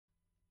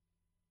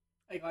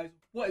Hey guys,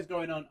 what is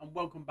going on and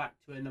welcome back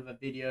to another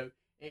video.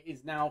 It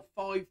is now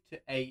 5 to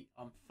 8.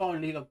 I'm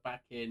finally logged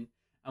back in,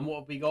 and what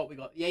have we got? We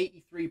got the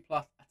 83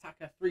 plus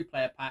attacker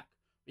 3-player pack.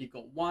 We've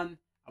got one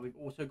and we've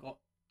also got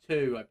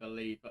two, I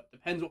believe, but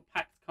depends what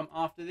packs come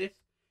after this.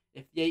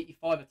 If the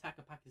 85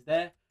 attacker pack is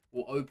there,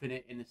 we'll open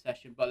it in the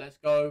session, but let's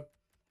go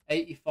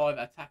 85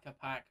 attacker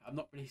pack. I've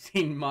not really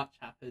seen much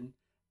happen,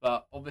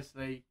 but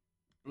obviously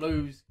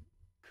blues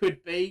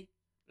could be.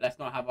 Let's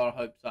not have our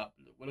hopes up.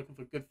 We're looking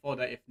for good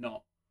fodder if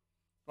not.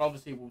 But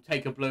obviously, we'll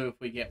take a blue if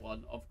we get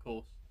one, of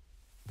course.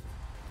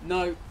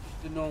 No,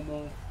 just a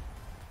normal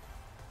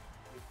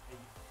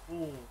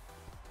 84.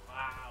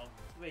 Wow,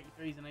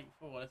 283s and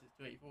 84. This is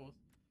 284s.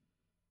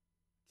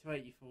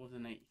 284s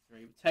and 83.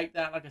 We'll take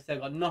that. Like I said,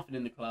 I've got nothing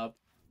in the club.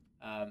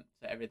 So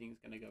everything's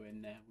going to go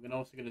in there. We're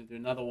also going to do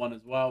another one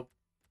as well.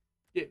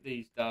 Get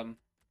these done.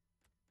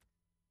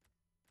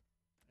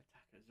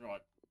 Attackers,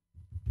 right.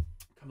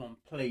 Come on,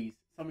 please.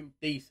 Something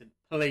decent,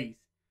 please.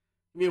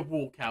 Give me a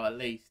walkout at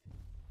least.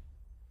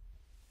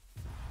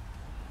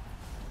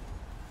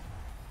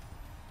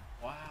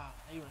 Wow,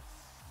 they were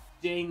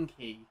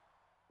stinky.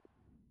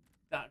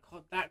 That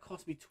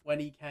cost me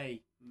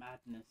 20k.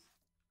 Madness.